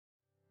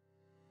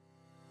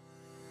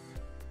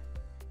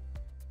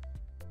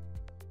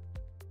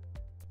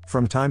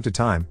From time to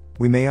time,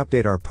 we may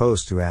update our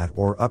posts to add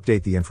or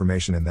update the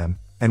information in them,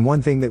 and one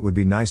thing that would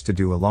be nice to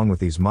do along with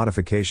these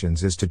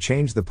modifications is to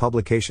change the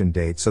publication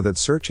date so that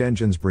search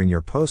engines bring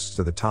your posts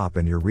to the top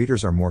and your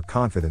readers are more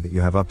confident that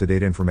you have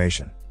up-to-date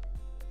information.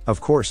 Of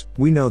course,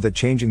 we know that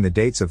changing the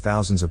dates of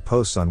thousands of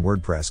posts on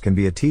WordPress can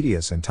be a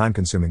tedious and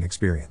time-consuming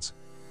experience.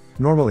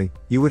 Normally,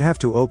 you would have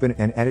to open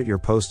and edit your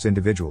posts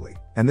individually,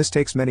 and this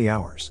takes many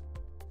hours.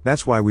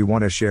 That's why we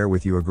want to share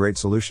with you a great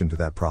solution to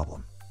that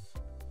problem.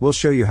 We'll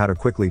show you how to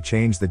quickly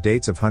change the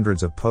dates of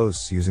hundreds of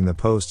posts using the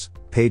Posts,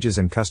 Pages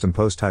and Custom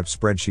Post Type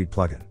Spreadsheet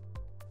plugin.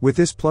 With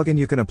this plugin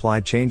you can apply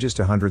changes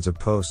to hundreds of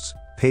posts,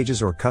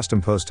 pages or custom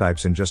post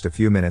types in just a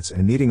few minutes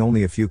and needing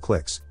only a few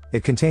clicks.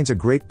 It contains a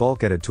great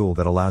bulk edit tool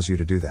that allows you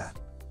to do that.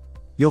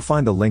 You'll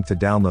find the link to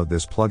download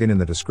this plugin in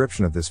the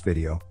description of this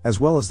video, as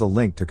well as the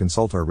link to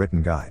consult our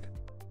written guide.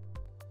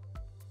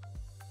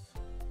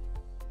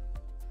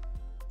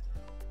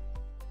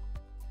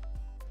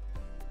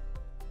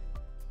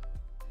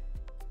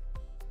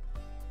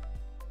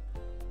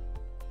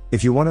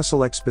 If you want to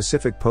select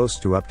specific posts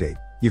to update,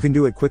 you can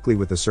do it quickly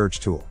with the search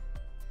tool.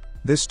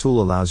 This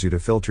tool allows you to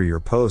filter your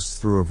posts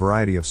through a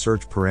variety of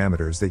search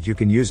parameters that you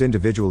can use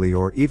individually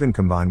or even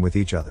combine with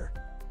each other.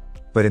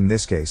 But in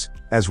this case,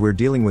 as we're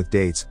dealing with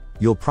dates,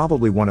 you'll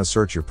probably want to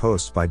search your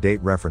posts by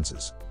date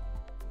references.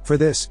 For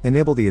this,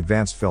 enable the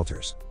advanced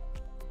filters.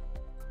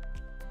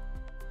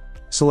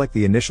 Select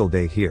the initial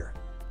date here,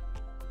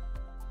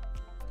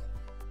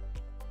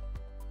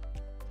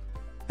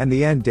 and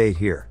the end date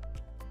here.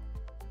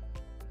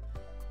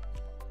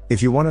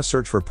 If you want to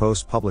search for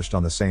posts published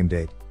on the same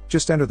date,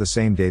 just enter the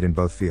same date in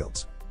both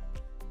fields.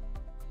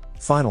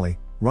 Finally,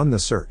 run the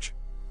search.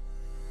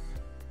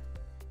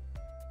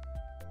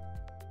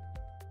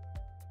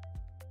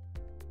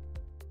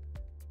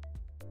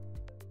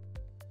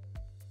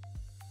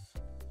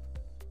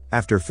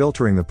 After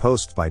filtering the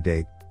posts by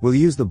date, we'll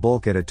use the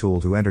bulk edit tool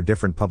to enter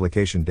different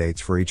publication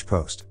dates for each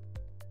post.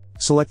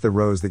 Select the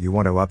rows that you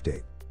want to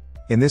update.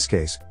 In this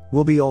case,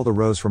 will be all the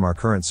rows from our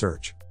current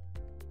search.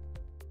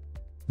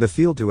 The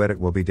field to edit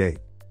will be date.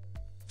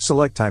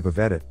 Select type of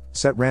edit,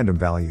 set random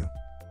value.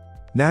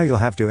 Now you'll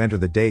have to enter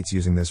the dates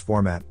using this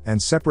format,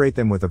 and separate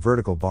them with a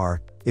vertical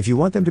bar, if you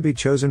want them to be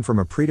chosen from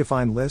a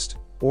predefined list,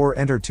 or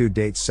enter two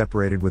dates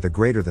separated with a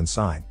greater than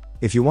sign,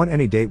 if you want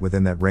any date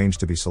within that range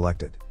to be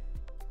selected.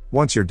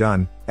 Once you're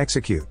done,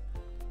 execute.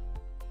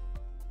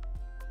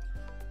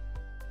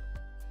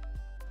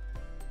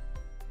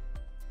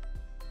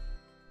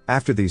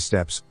 After these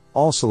steps,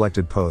 all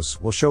selected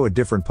posts will show a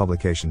different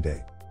publication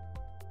date.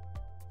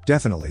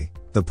 Definitely,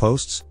 the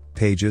Posts,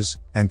 Pages,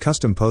 and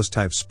Custom Post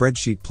Type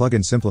Spreadsheet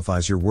plugin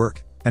simplifies your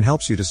work, and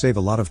helps you to save a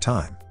lot of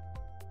time.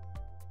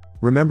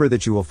 Remember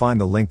that you will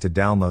find the link to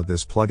download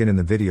this plugin in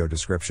the video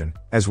description,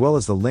 as well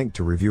as the link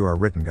to review our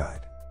written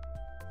guide.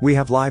 We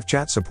have live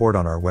chat support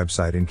on our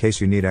website in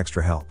case you need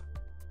extra help.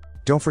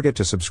 Don't forget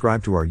to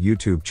subscribe to our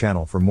YouTube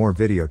channel for more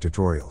video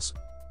tutorials.